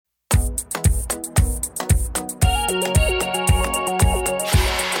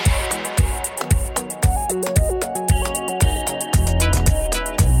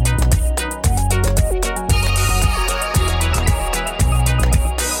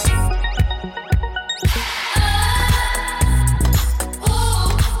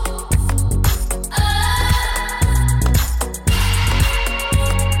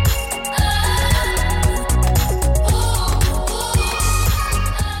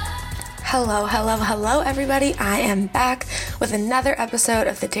Hello, everybody. I am back with another episode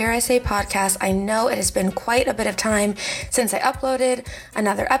of the Dare I Say podcast. I know it has been quite a bit of time since I uploaded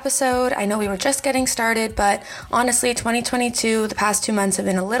another episode. I know we were just getting started, but honestly, 2022, the past 2 months have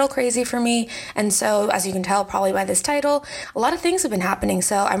been a little crazy for me. And so, as you can tell probably by this title, a lot of things have been happening.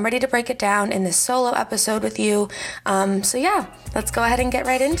 So I'm ready to break it down in this solo episode with you. So yeah, let's go ahead and get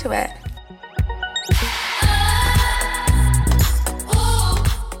right into it.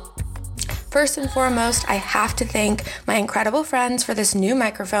 First and foremost, I have to thank my incredible friends for this new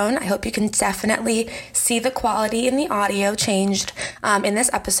microphone. I hope you can definitely see the quality in the audio changed in this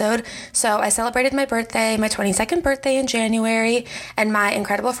episode. So I celebrated my birthday, my 22nd birthday in January, and my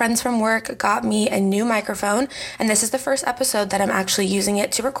incredible friends from work got me a new microphone. And this is the first episode that I'm actually using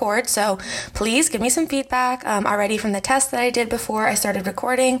it to record. So please give me some feedback already from the test that I did before I started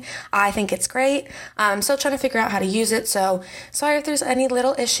recording. I think it's great. I'm still trying to figure out how to use it. So sorry if there's any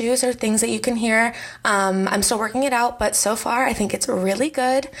little issues or things that you can hear. I'm still working it out, but so far I think it's really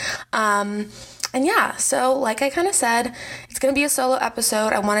good. And yeah, so like I kind of said, it's going to be a solo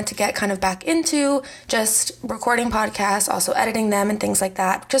episode. I wanted to get kind of back into just recording podcasts, also editing them and things like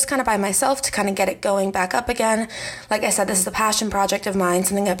that, just kind of by myself to kind of get it going back up again. Like I said, this is a passion project of mine,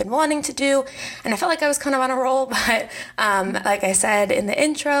 something I've been wanting to do, and I felt like I was kind of on a roll, but like I said in the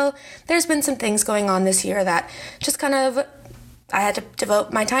intro, there's been some things going on this year that just kind of I had to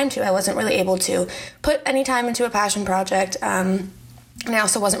devote my time to. I wasn't really able to put any time into a passion project. And I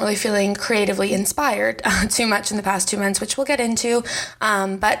also wasn't really feeling creatively inspired too much in the past 2 months, which we'll get into.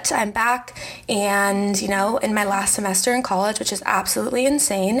 But I'm back and, in my last semester in college, which is absolutely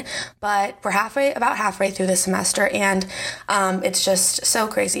insane. But we're about halfway through the semester, and it's just so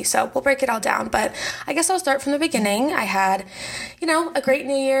crazy. So we'll break it all down. But I guess I'll start from the beginning. I had, a great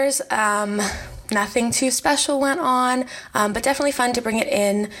New Year's. Nothing too special went on, but definitely fun to bring it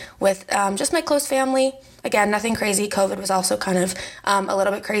in with just my close family. Again, nothing crazy. COVID was also kind of a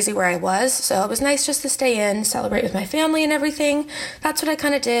little bit crazy where I was, so it was nice just to stay in, celebrate with my family and everything. That's what I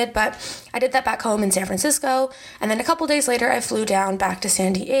kind of did, but I did that back home in San Francisco, and then a couple days later, I flew down back to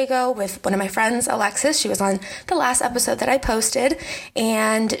San Diego with one of my friends, Alexis. She was on the last episode that I posted,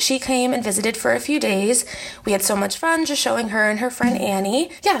 and she came and visited for a few days. We had so much fun just showing her and her friend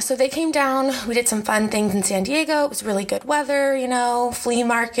Annie. Yeah, so they came down. We did some fun things in San Diego. It was really good weather, flea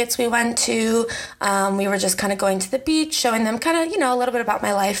markets we went to. We were just kind of going to the beach, showing them kind of, a little bit about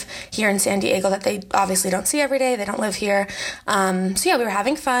my life here in San Diego that they obviously don't see every day. They don't live here. So yeah, we were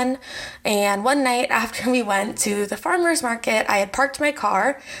having fun. And one night after we went to the farmer's market, I had parked my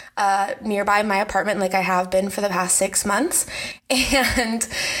car nearby my apartment like I have been for the past 6 months. And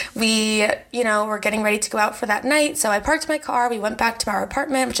we, were getting ready to go out for that night. So I parked my car. We went back to our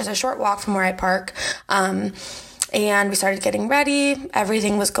apartment, which is a short walk from where I park. And we started getting ready.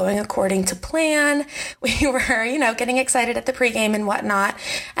 Everything was going according to plan. We were, getting excited at the pregame and whatnot.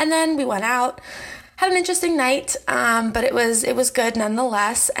 And then we went out, had an interesting night, but it was good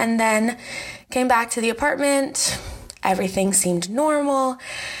nonetheless. And then came back to the apartment. Everything seemed normal.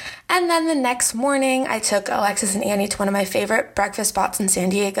 And then the next morning, I took Alexis and Annie to one of my favorite breakfast spots in San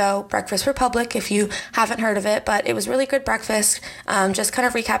Diego, Breakfast Republic, if you haven't heard of it, but it was really good breakfast, just kind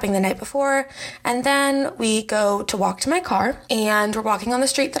of recapping the night before. And then we go to walk to my car, and we're walking on the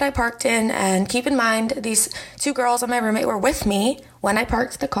street that I parked in, and keep in mind, these two girls on my roommate were with me when I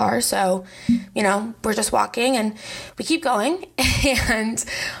parked the car, so, we're just walking, and we keep going, and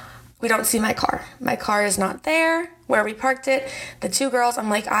we don't see my car. My car is not there where we parked it. The two girls, I'm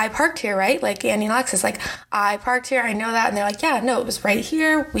like, I parked here, right? Like Annie and Alexis, like, I parked here, I know that. And they're like, yeah, no, it was right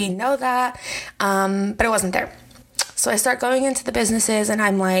here. We know that. But it wasn't there. So I start going into the businesses and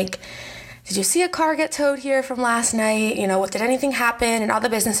I'm like, did you see a car get towed here from last night? Did anything happen? And all the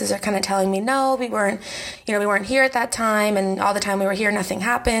businesses are kind of telling me, no, we weren't here at that time. And all the time we were here, nothing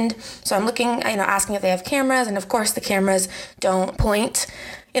happened. So I'm looking, asking if they have cameras. And of course the cameras don't point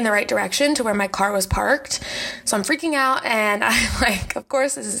in the right direction to where my car was parked. So I'm freaking out, and I'm like, of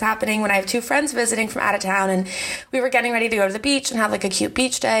course this is happening when I have two friends visiting from out of town, and we were getting ready to go to the beach and have like a cute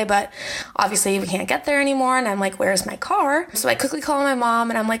beach day, but obviously we can't get there anymore. And I'm like, where's my car? So I quickly call my mom,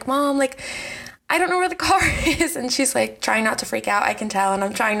 and I'm like, Mom, like, I don't know where the car is. And she's like trying not to freak out, I can tell, and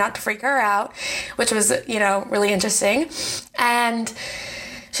I'm trying not to freak her out, which was, really interesting. And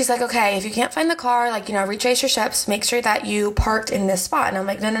she's like, okay, if you can't find the car, retrace your steps, make sure that you parked in this spot. And I'm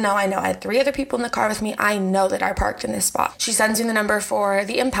like, no, I know. I had 3 other people in the car with me. I know that I parked in this spot. She sends me the number for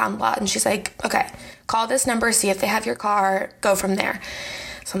the impound lot, and she's like, okay, call this number, see if they have your car, go from there.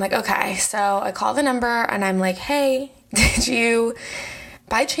 So I'm like, okay. So I call the number, and I'm like, hey, did you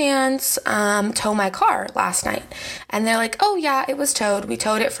by chance tow my car last night? And they're like, oh yeah, it was towed. We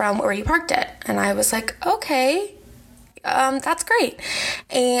towed it from where you parked it. And I was like, okay. That's great.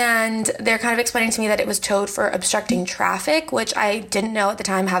 And they're kind of explaining to me that it was towed for obstructing traffic, which I didn't know at the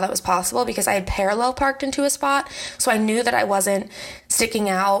time how that was possible because I had parallel parked into a spot. So I knew that I wasn't sticking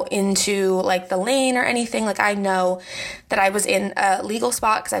out into the lane or anything. I know that I was in a legal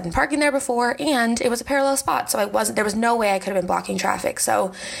spot because I've been parking there before, and it was a parallel spot. So there was no way I could have been blocking traffic.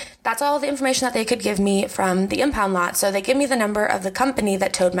 So that's all the information that they could give me from the impound lot. So they give me the number of the company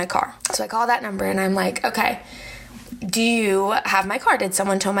that towed my car. So I call that number, and I'm like, okay, do you have my car? Did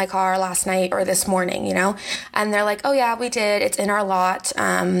someone tow my car last night or this morning, And they're like, oh yeah, we did. It's in our lot.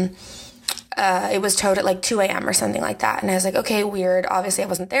 It was towed at 2 a.m. or something like that. And I was like, okay, weird. Obviously I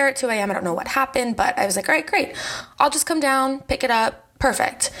wasn't there at 2 a.m. I don't know what happened, but I was like, all right, great. I'll just come down, pick it up.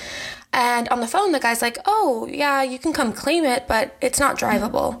 Perfect. And on the phone, the guy's like, oh yeah, you can come claim it, but it's not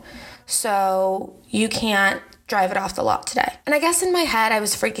drivable. So you can't drive it off the lot today. And I guess in my head, I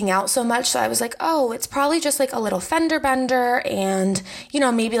was freaking out so much. So I was like, oh, it's probably just a little fender bender and,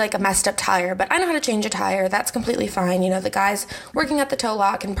 maybe a messed up tire, but I know how to change a tire. That's completely fine. The guys working at the tow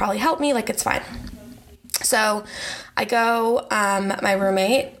lot can probably help me. It's fine. So I go, my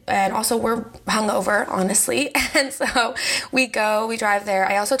roommate, and also we're hungover, honestly. And so we drive there.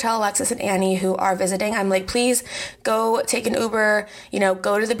 I also tell Alexis and Annie, who are visiting, I'm like, please go take an Uber,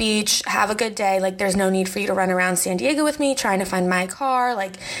 go to the beach, have a good day. There's no need for you to run around San Diego with me trying to find my car.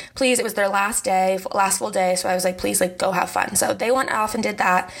 Please, it was their last full day. So I was like, please, go have fun. So they went off and did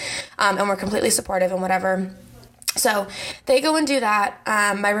that, and were completely supportive and whatever. So they go and do that.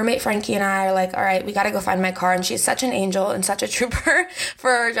 My roommate Frankie and I are like, all right, we got to go find my car. And she's such an angel and such a trooper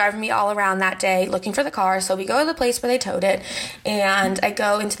for driving me all around that day looking for the car. So we go to the place where they towed it, and I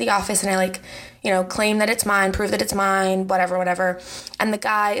go into the office and I claim that it's mine, prove that it's mine, whatever. And the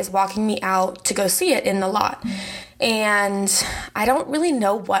guy is walking me out to go see it in the lot. And I don't really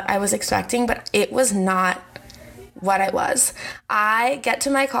know what I was expecting, but it was not what I was. I get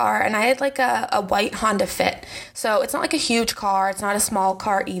to my car, and I had a white Honda Fit. So it's not a huge car. It's not a small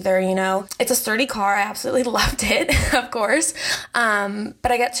car either, It's a sturdy car. I absolutely loved it, of course.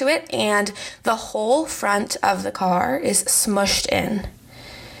 But I get to it, and the whole front of the car is smushed in.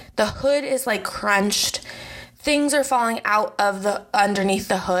 The hood is crunched. Things are falling out of underneath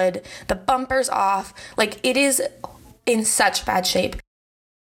the hood. The bumper's off. It is in such bad shape.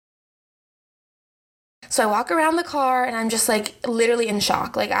 So I walk around the car, and I'm just literally in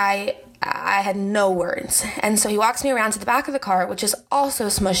shock. I had no words. And so he walks me around to the back of the car, which is also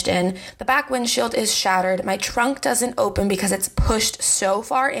smushed in. The back windshield is shattered. My trunk doesn't open because it's pushed so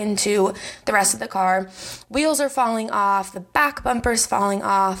far into the rest of the car. Wheels are falling off. The back bumper's falling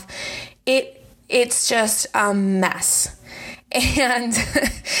off. It's just a mess. And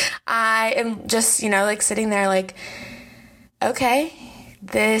I am just, sitting there okay,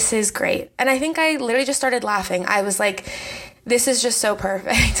 this is great. And I think I literally just started laughing. I was like, this is just so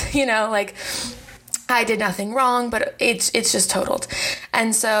perfect. I did nothing wrong, but it's just totaled.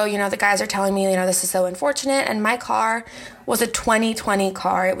 And so, the guys are telling me, this is so unfortunate. And my car was a 2020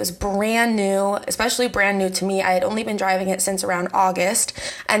 car. It was brand new, especially brand new to me. I had only been driving it since around August.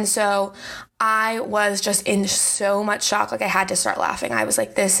 And so I was just in so much shock. I had to start laughing. I was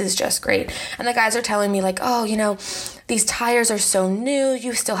like, this is just great. And the guys are telling me oh, these tires are so new.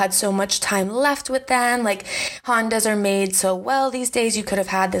 You still had so much time left with them. Hondas are made so well these days. You could have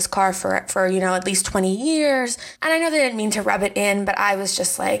had this car for at least 20 years. And I know they didn't mean to rub it in, but I was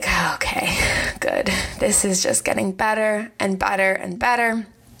just okay, good. This is just getting better and better and better.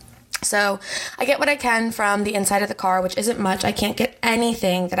 So I get what I can from the inside of the car, which isn't much. I can't get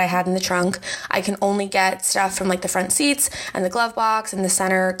anything that I had in the trunk. I can only get stuff from the front seats and the glove box and the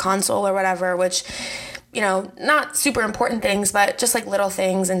center console or whatever, which, not super important things, but just little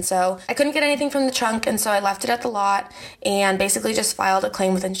things. And so I couldn't get anything from the trunk. And so I left it at the lot and basically just filed a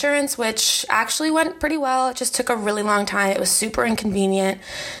claim with insurance, which actually went pretty well. It just took a really long time. It was super inconvenient.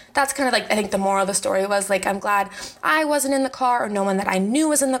 That's kind of I think the moral of the story was I'm glad I wasn't in the car or no one that I knew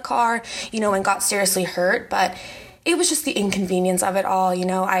was in the car, and got seriously hurt. But it was just the inconvenience of it all. You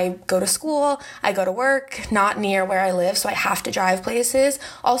know, I go to school, I go to work, not near where I live, so I have to drive places.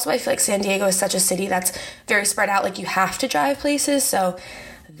 Also, I feel like San Diego is such a city that's very spread out, like you have to drive places, so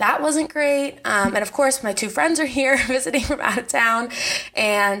that wasn't great. And of course, my two friends are here visiting from out of town,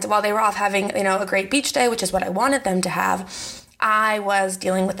 and while they were off having, you know, a great beach day, which is what I wanted them to have, I was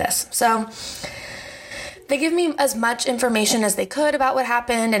dealing with this. So they give me as much information as they could about what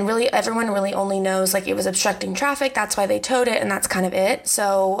happened, and really everyone really only knows like it was obstructing traffic. That's why they towed it, and that's kind of it.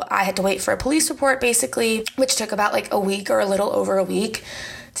 So I had to wait for a police report basically, which took about like a week or a little over a week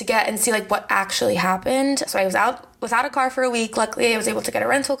to get and see like what actually happened. So I was out without a car for a week. Luckily, I was able to get a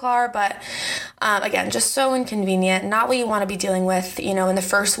rental car, but again, just so inconvenient. Not what you want to be dealing with, you know, in the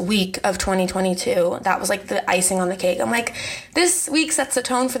first week of 2022. That was like the icing on the cake. I'm like, this week sets the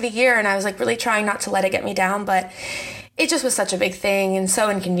tone for the year, and I was like really trying not to let it get me down, but it just was such a big thing and so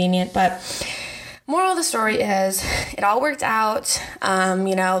inconvenient. But moral of the story is it all worked out.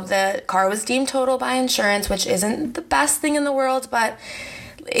 You know, the car was deemed total by insurance, which isn't the best thing in the world, but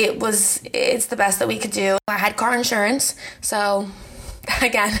it's the best that we could do. I had car insurance, so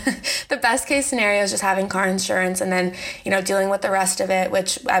again, the best case scenario is just having car insurance and then, you know, dealing with the rest of it,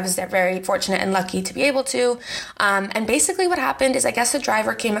 which I was very fortunate and lucky to be able to. And basically what happened is I guess the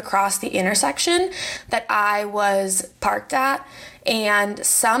driver came across the intersection that I was parked at and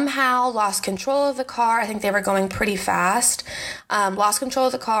somehow lost control of the car. I think they were going pretty fast. Lost control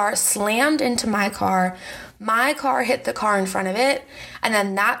of the car, slammed into my car. My car hit the car in front of it, and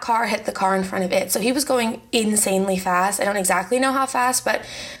then that car hit the car in front of it. So he was going insanely fast. I don't exactly know how fast, but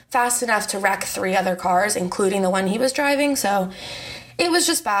fast enough to wreck 3 other cars, including the one he was driving. So it was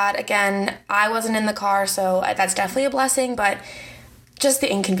just bad. Again, I wasn't in the car, so that's definitely a blessing, but just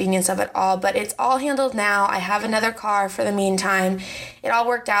the inconvenience of it all. But it's all handled now. I have another car for the meantime. It all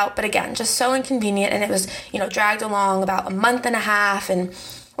worked out, but again, just so inconvenient, and it was, you know, dragged along about a month and a half, and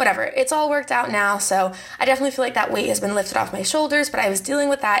whatever. It's all worked out now, so I definitely feel like that weight has been lifted off my shoulders, but I was dealing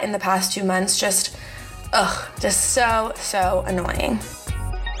with that in the past 2 months. Just so annoying.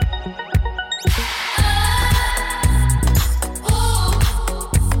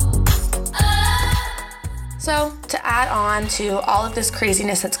 So to add on to all of this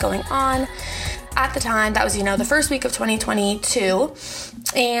craziness that's going on, at the time, that was, you know, the first week of 2022,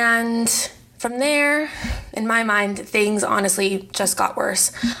 and from there, in my mind, things honestly just got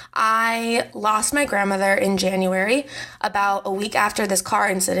worse. I lost my grandmother in January, about a week after this car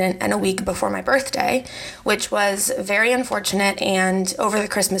incident and a week before my birthday, which was very unfortunate. And over the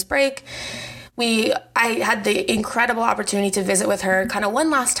Christmas break, I had the incredible opportunity to visit with her kind of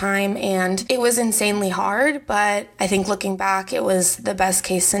one last time, and it was insanely hard, but I think looking back, it was the best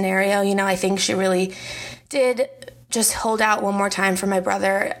case scenario. You know, I think she really did just hold out one more time for my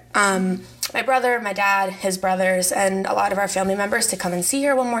brother, my dad, his brothers, and a lot of our family members to come and see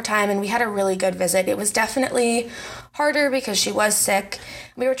her one more time, and we had a really good visit. It was definitely harder because she was sick.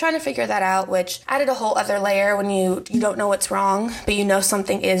 We were trying to figure that out, which added a whole other layer when you don't know what's wrong, but you know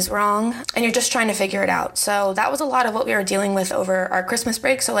something is wrong, and you're just trying to figure it out. So that was a lot of what we were dealing with over our Christmas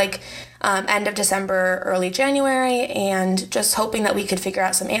break, so like end of December, early January, and just hoping that we could figure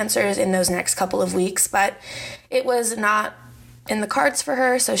out some answers in those next couple of weeks, but it was not in the cards for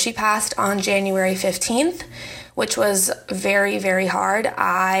her, so she passed on January 15th, which was very, very hard.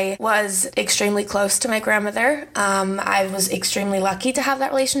 I was extremely close to my grandmother. I was extremely lucky to have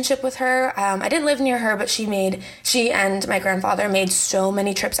that relationship with her. I didn't live near her, but she and my grandfather made so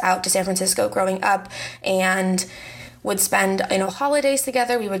many trips out to San Francisco growing up, and would spend, you know, holidays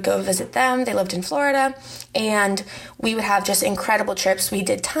together. We would go visit them. They lived in Florida, and we would have just incredible trips. We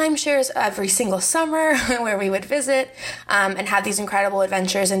did timeshares every single summer where we would visit and have these incredible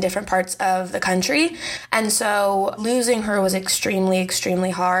adventures in different parts of the country. And so losing her was extremely,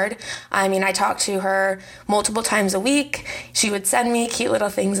 extremely hard. I mean, I talked to her multiple times a week. She would send me cute little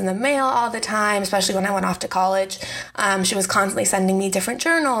things in the mail all the time, especially when I went off to college. She was constantly sending me different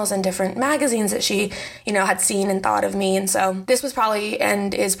journals and different magazines that she, you know, had seen and thought of me. And so this was probably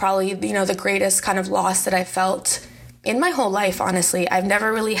and is probably, you know, the greatest kind of loss that I felt in my whole life, honestly. I've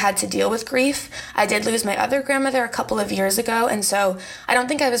never really had to deal with grief. I did lose my other grandmother a couple of years ago, and so I don't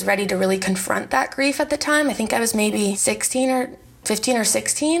think I was ready to really confront that grief at the time. I think I was maybe 15 or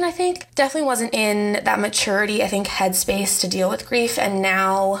 16, I think. Definitely wasn't in that maturity, I think, headspace to deal with grief, and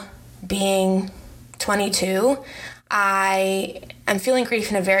now being 22, I I'm feeling grief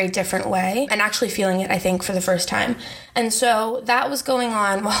in a very different way and actually feeling it, I think, for the first time. And so that was going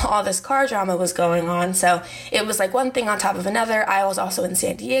on while all this car drama was going on. So it was like one thing on top of another. I was also in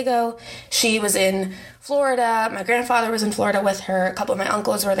San Diego. She was in Florida. My grandfather was in Florida with her. A couple of my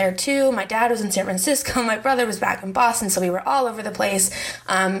uncles were there too. My dad was in San Francisco. My brother was back in Boston. So we were all over the place.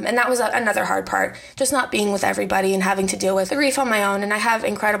 And that was another hard part, just not being with everybody and having to deal with the grief on my own. And I have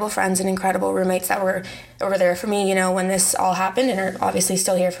incredible friends and incredible roommates that were over there for me, when this all happened, and are obviously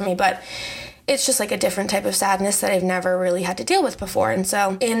still here for me. But it's just like a different type of sadness that I've never really had to deal with before. And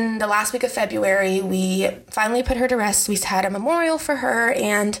so in the last week of February, we finally put her to rest. We had a memorial for her.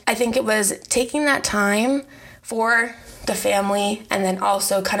 And I think it was taking that time for the family and then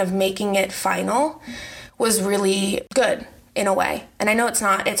also kind of making it final was really good in a way. And I know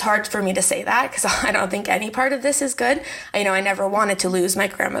it's hard for me to say that because I don't think any part of this is good. I never wanted to lose my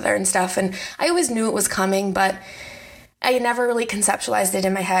grandmother and stuff. And I always knew it was coming, but I never really conceptualized it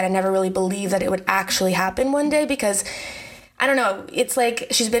in my head. I never really believed that it would actually happen one day because, I don't know, it's like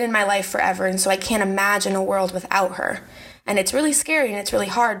she's been in my life forever, and so I can't imagine a world without her. And it's really scary and it's really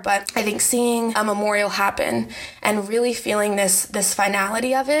hard, but I think seeing a memorial happen and really feeling this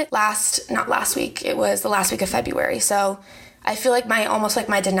finality of it not last week, it was the last week of February. So I feel like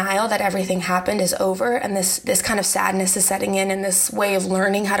my denial that everything happened is over, and this kind of sadness is setting in, and this way of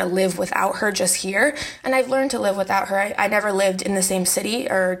learning how to live without her just here. And I've learned to live without her. I never lived in the same city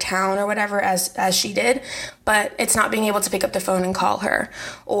or town or whatever as she did, but it's not being able to pick up the phone and call her,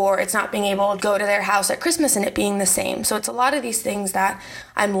 or it's not being able to go to their house at Christmas and it being the same. So it's a lot of these things that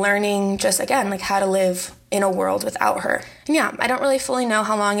I'm learning just, again, like how to live in a world without her. And yeah, I don't really fully know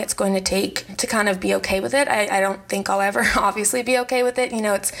how long it's going to take to kind of be okay with it. I don't think I'll ever obviously be okay with it.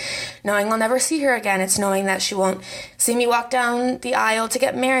 It's knowing I'll never see her again. It's knowing that she won't see me walk down the aisle to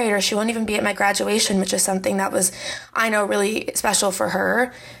get married, or she won't even be at my graduation, which is something that was, I know, really special for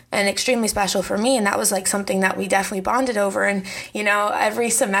her and extremely special for me. And that was like something that we definitely bonded over. And, every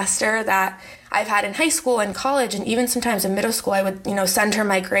semester that I've had in high school and college, and even sometimes in middle school, I would, send her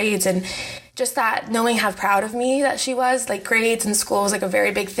my grades, and just that knowing how proud of me that she was, like grades in school was like a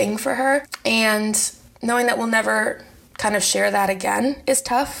very big thing for her. And knowing that we'll never kind of share that again is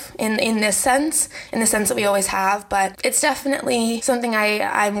tough in the sense that we always have. But it's definitely something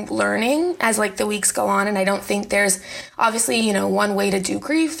I'm learning as like the weeks go on. And I don't think there's obviously, one way to do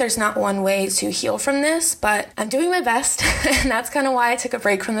grief. There's not one way to heal from this, but I'm doing my best. And that's kind of why I took a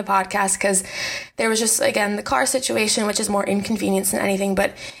break from the podcast, because there was just, again, the car situation, which is more inconvenience than anything.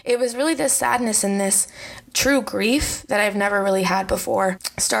 But it was really this sadness and this true grief that I've never really had before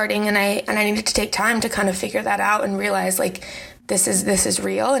starting, and I needed to take time to kind of figure that out and realize like this is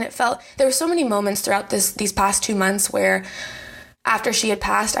real. And it felt, there were so many moments throughout these past 2 months where after she had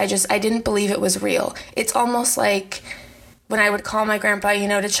passed, I didn't believe it was real. It's almost like when I would call my grandpa,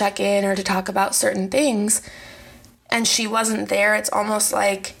 to check in or to talk about certain things, and she wasn't there, it's almost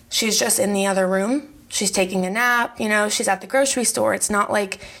like she's just in the other room. She's taking a nap, she's at the grocery store. It's not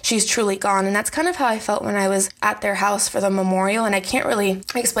like she's truly gone. And that's kind of how I felt when I was at their house for the memorial. And I can't really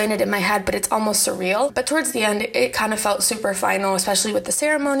explain it in my head, but it's almost surreal. But towards the end, it kind of felt super final, especially with the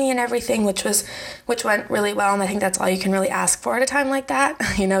ceremony and everything, which went really well. And I think that's all you can really ask for at a time like that.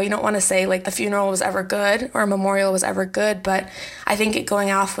 You don't want to say like the funeral was ever good or a memorial was ever good, but I think it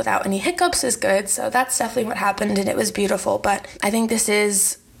going off without any hiccups is good. So that's definitely what happened, and it was beautiful. But I think this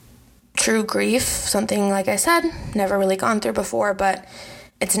is true grief, something, like I said, never really gone through before, but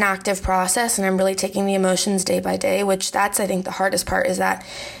it's an active process, and I'm really taking the emotions day by day, which that's, I think, the hardest part, is that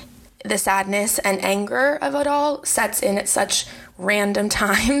the sadness and anger of it all sets in at such random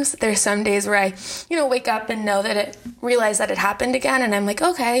times. There's some days where I, wake up and realize that it happened again, and I'm like,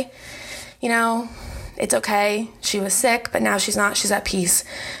 okay, it's okay. She was sick, but now she's not. She's at peace.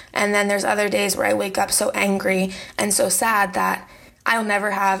 And then there's other days where I wake up so angry and so sad that I'll never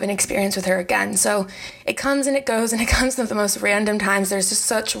have an experience with her again. So it comes and it goes, and it comes at the most random times. There's just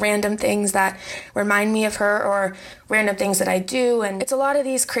such random things that remind me of her, or random things that I do. And it's a lot of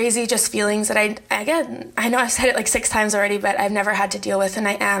these crazy just feelings that I know I've said it like 6 times already, but I've never had to deal with, and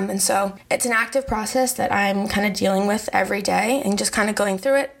I am. And so it's an active process that I'm kind of dealing with every day, and just kind of going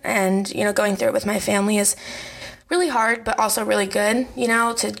through it. And, going through it with my family is really hard, but also really good,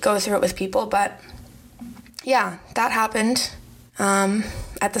 to go through it with people. But yeah, that happened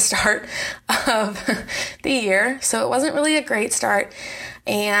at the start of the year. So it wasn't really a great start.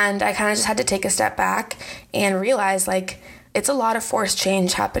 And I kind of just had to take a step back and realize like it's a lot of forced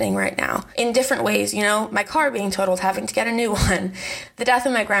change happening right now in different ways. My car being totaled, having to get a new one. The death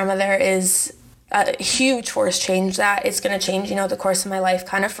of my grandmother is a huge forced change that it's going to change, the course of my life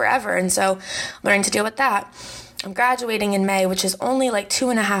kind of forever. And so learning to deal with that. I'm graduating in May, which is only like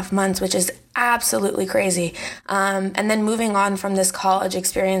 2.5 months, which is absolutely crazy. And then moving on from this college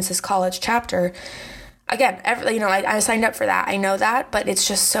experience, this college chapter, again, I signed up for that. I know that, but it's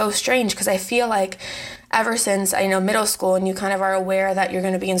just so strange because I feel like ever since, middle school, and you kind of are aware that you're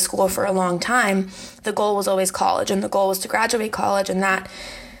going to be in school for a long time, the goal was always college, and the goal was to graduate college, and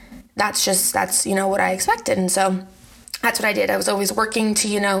that's what I expected. And so that's what I did. I was always working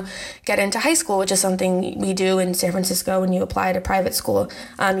to, get into high school, which is something we do in San Francisco when you apply to private school.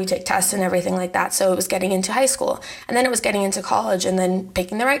 You take tests and everything like that. So it was getting into high school. And then it was getting into college and then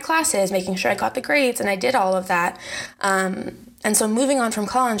picking the right classes, making sure I got the grades. And I did all of that. And so moving on from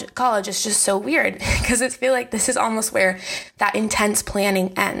college is just so weird because I feel like this is almost where that intense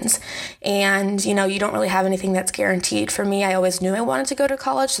planning ends. And, you don't really have anything that's guaranteed. For me, I always knew I wanted to go to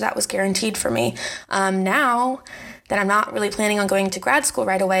college, so that was guaranteed for me. Now that I'm not really planning on going to grad school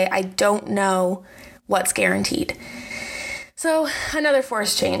right away, I don't know what's guaranteed. So another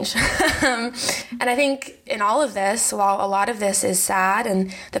forced change. And I think in all of this, while a lot of this is sad,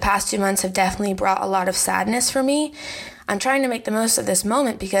 and the past 2 months have definitely brought a lot of sadness for me, I'm trying to make the most of this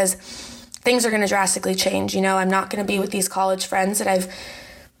moment because things are going to drastically change. I'm not going to be with these college friends that I've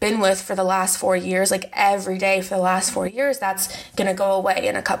been with for the last 4 years, like every day for the last 4 years. That's going to go away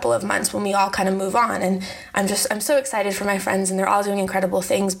in a couple of months when we all kind of move on. And I'm so excited for my friends, and they're all doing incredible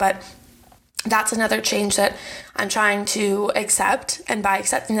things, but that's another change that I'm trying to accept. And by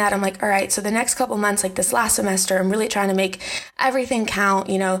accepting that, I'm like, all right, so the next couple months, like this last semester, I'm really trying to make everything count,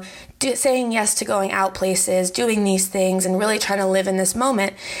 saying yes to going out places, doing these things, and really trying to live in this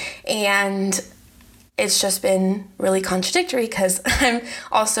moment. And it's just been really contradictory because I'm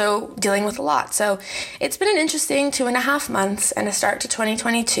also dealing with a lot. So it's been an interesting 2.5 months and a start to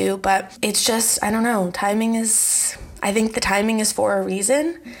 2022, but it's just, I don't know, I think the timing is for a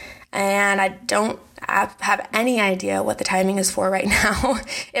reason. And I don't have any idea what the timing is for right now.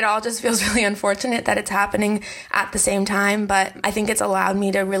 It all just feels really unfortunate that it's happening at the same time, but I think it's allowed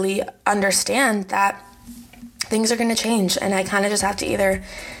me to really understand that things are going to change, and I kind of just have to either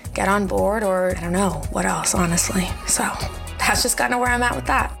get on board or I don't know what else, honestly. So that's just kind of where I'm at with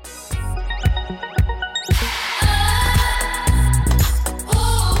that.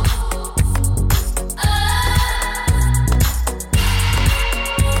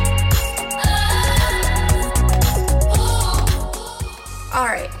 All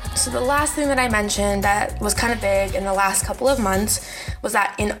right, so the last thing that I mentioned that was kind of big in the last couple of months was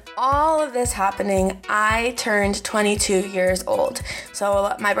that in all of this happening, I turned 22 years old.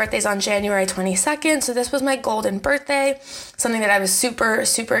 So my birthday's on January 22nd, so this was my golden birthday, something that I was super,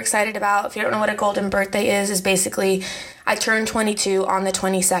 super excited about. If you don't know what a golden birthday is basically I turned 22 on the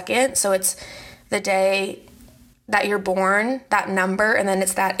 22nd, so it's the day that you're born, that number, and then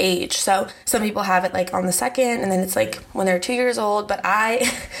it's that age. So some people have it like on the 2nd, and then it's like when they're 2 years old, but I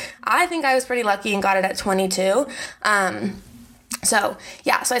think I was pretty lucky and got it at 22. So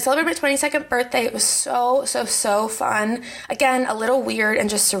I celebrated my 22nd birthday. It was so fun. Again, a little weird and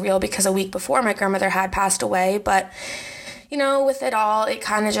just surreal because a week before my grandmother had passed away, but with it all, it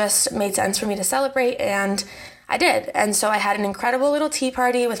kind of just made sense for me to celebrate, and I did. And so I had an incredible little tea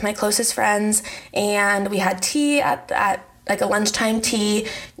party with my closest friends, and we had tea at like a lunchtime tea,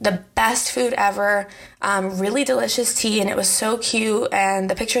 the best food ever, really delicious tea, and it was so cute, and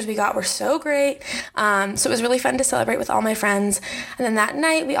the pictures we got were so great. So it was really fun to celebrate with all my friends. And then that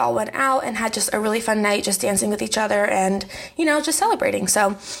night we all went out and had just a really fun night, just dancing with each other and, just celebrating.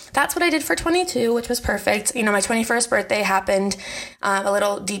 So that's what I did for 22, which was perfect. My 21st birthday happened a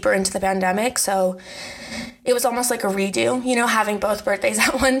little deeper into the pandemic, so it was almost like a redo, having both birthdays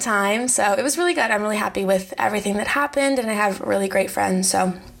at one time. So it was really good. I'm really happy with everything that happened, and I have really great friends.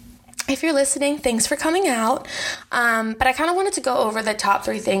 So if you're listening, thanks for coming out. But I kind of wanted to go over the top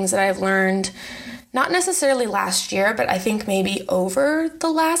 3 things that I've learned, not necessarily last year, but I think maybe over the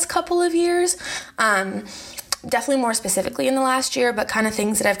last couple of years. Definitely more specifically in the last year, but kind of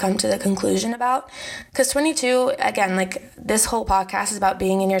things that I've come to the conclusion about. Because 22, again, like this whole podcast is about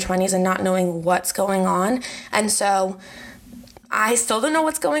being in your 20s and not knowing what's going on. And so I still don't know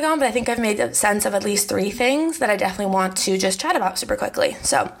what's going on, but I think I've made sense of at least 3 things that I definitely want to just chat about super quickly.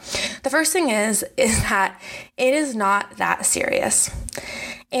 So the first thing is that it is not that serious.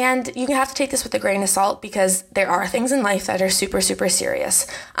 And you have to take this with a grain of salt because there are things in life that are super, super serious.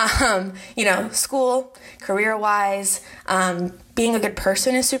 School, career-wise, being a good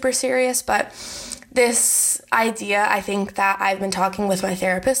person is super serious, but This idea, I think, that I've been talking with my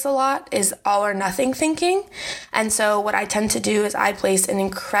therapist a lot is all or nothing thinking. And so what I tend to do is I place an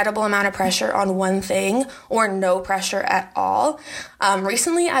incredible amount of pressure on one thing or no pressure at all.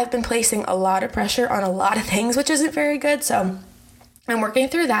 Recently, I've been placing a lot of pressure on a lot of things, which isn't very good. So I'm working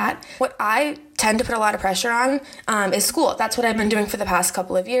through that. What I tend to put a lot of pressure on is school. That's what I've been doing for the past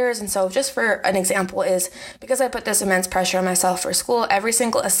couple of years. And so just for an example is because I put this immense pressure on myself for school, every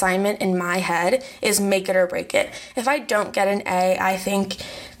single assignment in my head is make it or break it. If I don't get an A, I think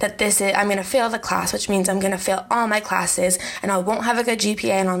that I'm going to fail the class, which means I'm going to fail all my classes and I won't have a good GPA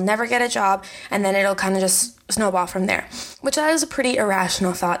and I'll never get a job. And then it'll kind of just snowball from there, which that is a pretty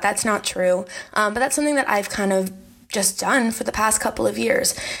irrational thought. That's not true. But that's something that I've kind of just done for the past couple of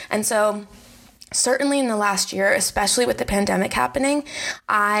years. And so certainly in the last year, especially with the pandemic happening,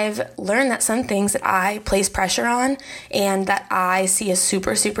 I've learned that some things that I place pressure on and that I see as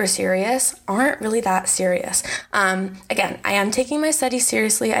super, super serious aren't really that serious. Again, I am taking my studies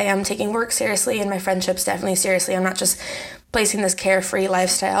seriously. I am taking work seriously and my friendships definitely seriously. I'm not just placing this carefree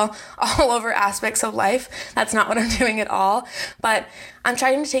lifestyle all over aspects of life. That's not what I'm doing at all. But I'm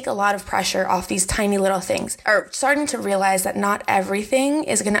trying to take a lot of pressure off these tiny little things, or starting to realize that not everything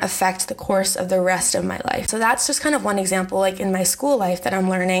is going to affect the course of the rest of my life. So that's just kind of one example, like in my school life that I'm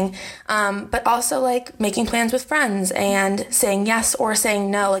learning, but also like making plans with friends and saying yes or saying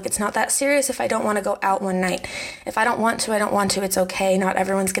no. Like it's not that serious if I don't want to go out one night. If I don't want to, I don't want to. It's okay. Not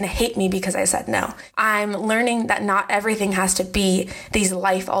everyone's going to hate me because I said no. I'm learning that not everything has to be these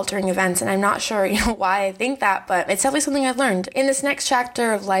life-altering events, and I'm not sure, why I think that, but it's definitely something I've learned. In this next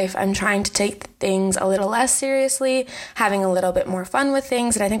chapter of life, I'm trying to take things a little less seriously, having a little bit more fun with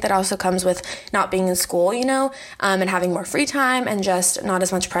things, and I think that also comes with not being in school, and having more free time and just not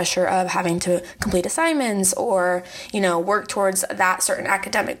as much pressure of having to complete assignments or, work towards that certain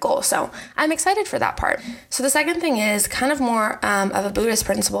academic goal. So I'm excited for that part. So the second thing is kind of more of a Buddhist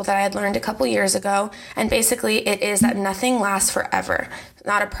principle that I had learned a couple years ago, and basically it is that nothing lasts forever.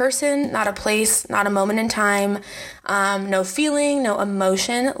 Not a person, not a place, not a moment in time, no feeling, no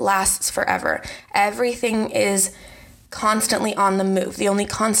emotion lasts forever. Everything is constantly on the move. The only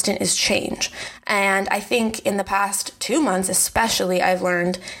constant is change. And I think in the past 2 months, especially, I've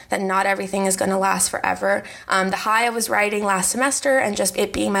learned that not everything is going to last forever. The high I was riding last semester and just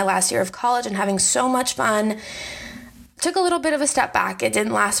it being my last year of college and having so much fun took a little bit of a step back. It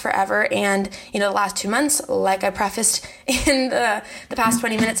didn't last forever. And, the last 2 months, like I prefaced in the past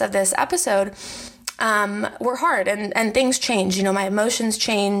 20 minutes of this episode, were hard and things changed. My emotions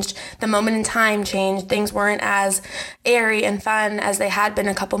changed. The moment in time changed. Things weren't as airy and fun as they had been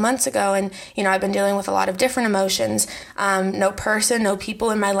a couple months ago. And, I've been dealing with a lot of different emotions. No person, no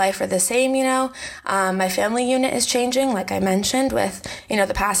people in my life are the same, My family unit is changing, like I mentioned, with,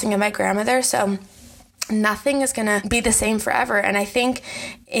 the passing of my grandmother. So nothing is going to be the same forever. And I think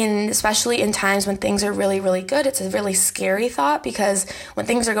especially in times when things are really, really good, it's a really scary thought, because when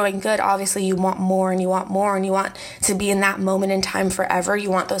things are going good, obviously you want more and you want more and you want to be in that moment in time forever. You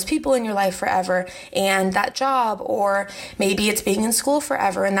want those people in your life forever and that job, or maybe it's being in school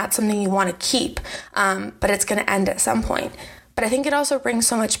forever and that's something you want to keep, but it's going to end at some point. But I think it also brings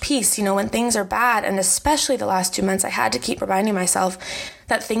so much peace, when things are bad, and especially the last 2 months, I had to keep reminding myself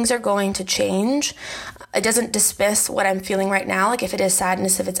that things are going to change. It doesn't dismiss what I'm feeling right now, like if it is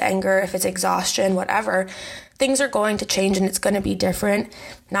sadness, if it's anger, if it's exhaustion, whatever. Things are going to change and it's going to be different.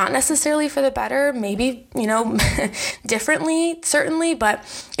 Not necessarily for the better, maybe, differently, certainly, but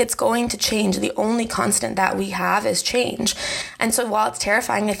it's going to change. The only constant that we have is change. And so while it's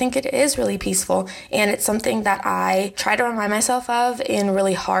terrifying, I think it is really peaceful. And it's something that I try to remind myself of in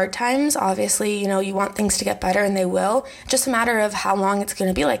really hard times. Obviously, you want things to get better and they will. Just a matter of how long it's going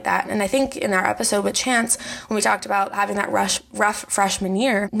to be like that. And I think in our episode with Chance, when we talked about having that rough freshman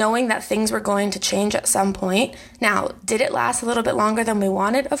year, knowing that things were going to change at some point. Now, did it last a little bit longer than we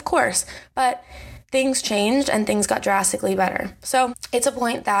wanted? Of course, but things changed and things got drastically better. So it's a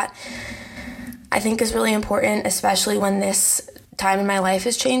point that I think is really important, especially when this time in my life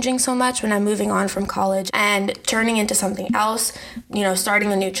is changing so much, when I'm moving on from college and turning into something else,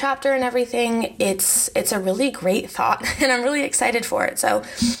 starting a new chapter and everything. It's a really great thought and I'm really excited for it. So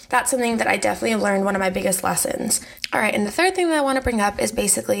that's something that I definitely have learned, one of my biggest lessons. All right, and the third thing that I want to bring up is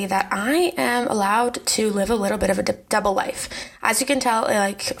basically that I am allowed to live a little bit of a double life. As you can tell,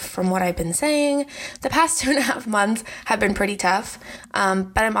 from what I've been saying, the past 2.5 months have been pretty tough,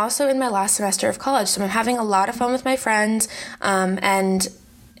 but I'm also in my last semester of college, so I'm having a lot of fun with my friends, and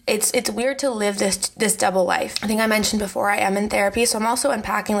it's weird to live this double life. I think I mentioned before I am in therapy, so I'm also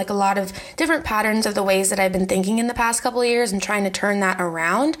unpacking like a lot of different patterns of the ways that I've been thinking in the past couple of years and trying to turn that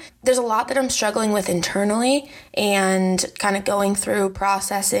around. There's a lot that I'm struggling with internally and kind of going through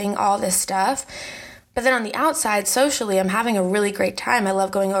processing all this stuff. But then on the outside, socially, I'm having a really great time. I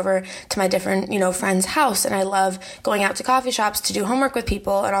love going over to my different, friends' house, and I love going out to coffee shops to do homework with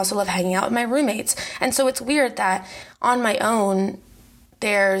people, and also love hanging out with my roommates. And so it's weird that on my own,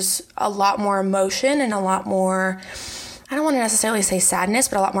 there's a lot more emotion and a lot more, I don't want to necessarily say sadness,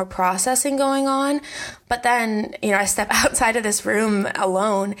 but a lot more processing going on. But then, I step outside of this room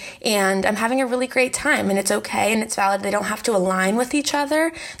alone and I'm having a really great time, and it's okay and it's valid. They don't have to align with each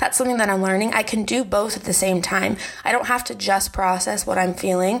other. That's something that I'm learning. I can do both at the same time. I don't have to just process what I'm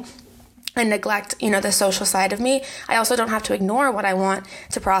feeling and neglect, the social side of me. I also don't have to ignore what I want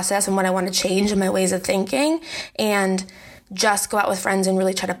to process and what I want to change in my ways of thinking, and just go out with friends and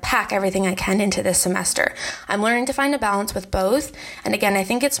really try to pack everything I can into this semester. I'm learning to find a balance with both. And again, I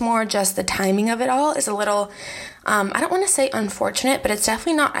think it's more just the timing of it all is a little, I don't want to say unfortunate, but it's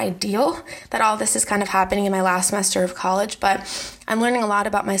definitely not ideal that all this is kind of happening in my last semester of college. But I'm learning a lot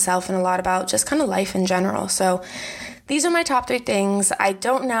about myself and a lot about just kind of life in general. So these are my top 3 things. I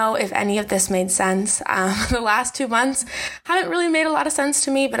don't know if any of this made sense. The last 2 months haven't really made a lot of sense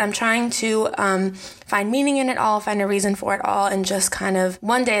to me, but I'm trying to find meaning in it all, find a reason for it all, and just kind of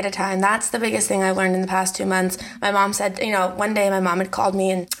one day at a time. That's the biggest thing I've learned in the past 2 months. My mom said, one day my mom had called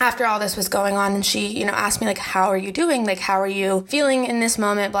me, and after all this was going on, and she, asked me, like, how are you doing? Like, how are you feeling in this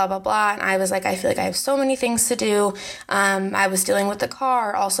moment? Blah, blah, blah. And I was like, I feel like I have so many things to do. I was dealing with the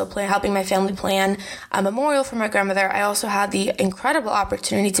car, also helping my family plan a memorial for my grandmother. I also had the incredible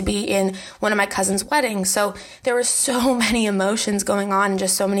opportunity to be in one of my cousin's weddings. So there were so many emotions going on and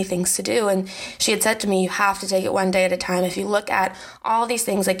just so many things to do. And she had said to me, you have to take it one day at a time. If you look at all these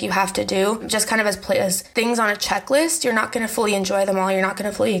things like you have to do, just kind of as things on a checklist, you're not going to fully enjoy them all. You're not going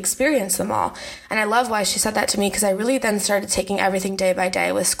to fully experience them all. And I love why she said that to me, because I really then started taking everything day by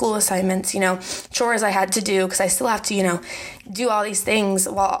day with school assignments, chores I had to do, because I still have to, do all these things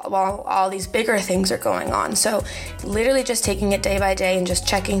while all these bigger things are going on. So literally just taking it day by day and just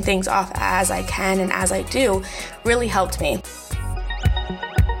checking things off as I can and as I do really helped me.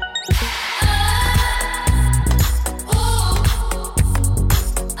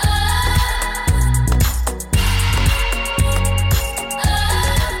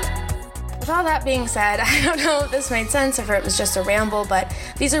 All that being said, I don't know if this made sense or if it was just a ramble, but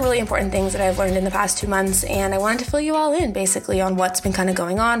these are really important things that I've learned in the past 2 months, and I wanted to fill you all in basically on what's been kind of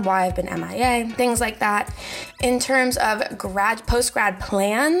going on, why I've been MIA, things like that. In terms of post-grad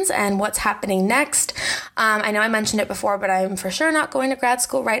plans and what's happening next, I know I mentioned it before, but I'm for sure not going to grad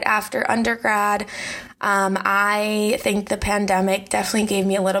school right after undergrad. I think the pandemic definitely gave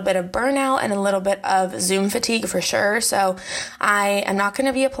me a little bit of burnout and a little bit of Zoom fatigue for sure. So I am not going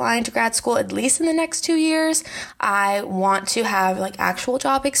to be applying to grad school at least in the next 2 years. I want to have like actual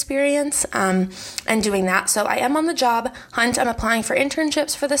job experience and doing that. So I am on the job hunt. I'm applying for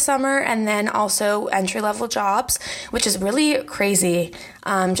internships for the summer and then also entry-level jobs, which is really crazy.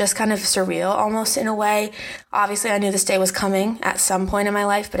 Just kind of surreal almost in a way. Obviously, I knew this day was coming at some point in my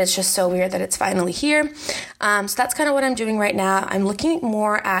life, but it's just so weird that it's finally here. So that's kind of what I'm doing right now. I'm looking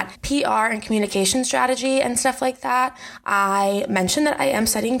more at PR and communication strategy and stuff like that. I mentioned that I am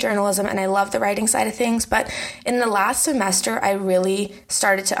studying journalism and I love the writing side of things, but in the last semester, I really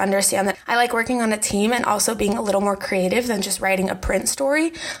started to understand that I like working on a team and also being a little more creative than just writing a print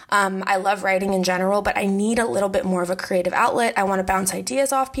story. I love writing in general, but I need a little bit more of a creative outlet. I want to bounce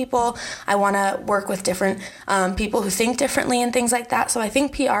ideas off people. I want to work with different people who think differently and things like that. So I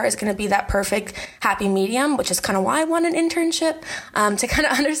think PR is going to be that perfect happy medium, which is kind of why I want an internship, to kind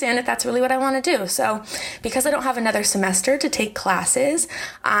of understand if that's really what I want to do. So because I don't have another semester to take classes,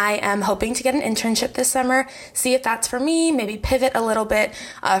 I am hoping to get an internship this summer, see if that's for me, maybe pivot a little bit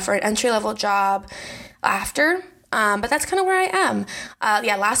for an entry-level job after. But that's kind of where I am.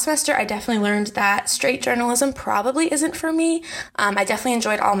 Last semester, I definitely learned that straight journalism probably isn't for me. I definitely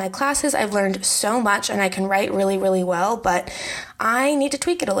enjoyed all my classes. I've learned so much and I can write really, really well, but I need to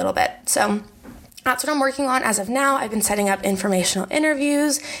tweak it a little bit. So that's what I'm working on as of now. I've been setting up informational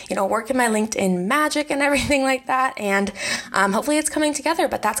interviews, working my LinkedIn magic and everything like that. And hopefully it's coming together.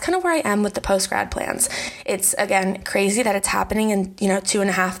 But that's kind of where I am with the post-grad plans. It's, again, crazy that it's happening in,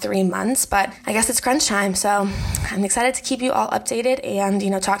 2.5, 3 months. But I guess it's crunch time. So I'm excited to keep you all updated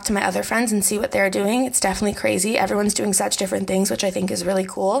and, talk to my other friends and see what they're doing. It's definitely crazy. Everyone's doing such different things, which I think is really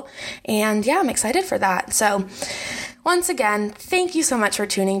cool. And yeah, I'm excited for that. So once again, thank you so much for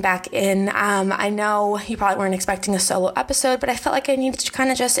tuning back in. I know you probably weren't expecting a solo episode, but I felt like I needed to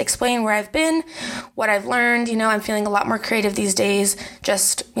kind of just explain where I've been, what I've learned. I'm feeling a lot more creative these days,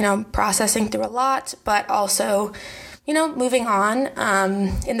 just, processing through a lot, but also moving on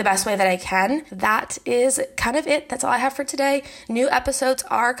in the best way that I can. That is kind of it. That's all I have for today. New episodes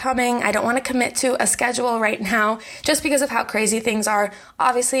are coming. I don't want to commit to a schedule right now just because of how crazy things are.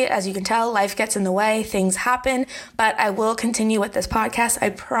 Obviously, as you can tell, life gets in the way, things happen, but I will continue with this podcast.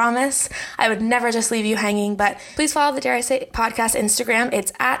 I promise. I would never just leave you hanging, but please follow the Dare I Say Podcast Instagram.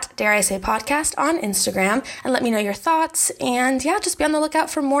 It's at Dare I Say Podcast on Instagram, and let me know your thoughts. And yeah, just be on the lookout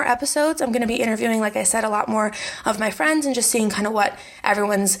for more episodes. I'm going to be interviewing, like I said, a lot more of my friends and just seeing kind of what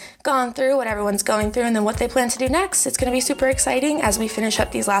everyone's gone through, what everyone's going through, and then what they plan to do next. It's going to be super exciting as we finish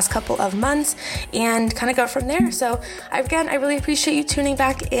up these last couple of months and kind of go from there. So again, I really appreciate you tuning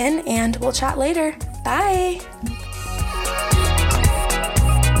back in, and we'll chat later. Bye.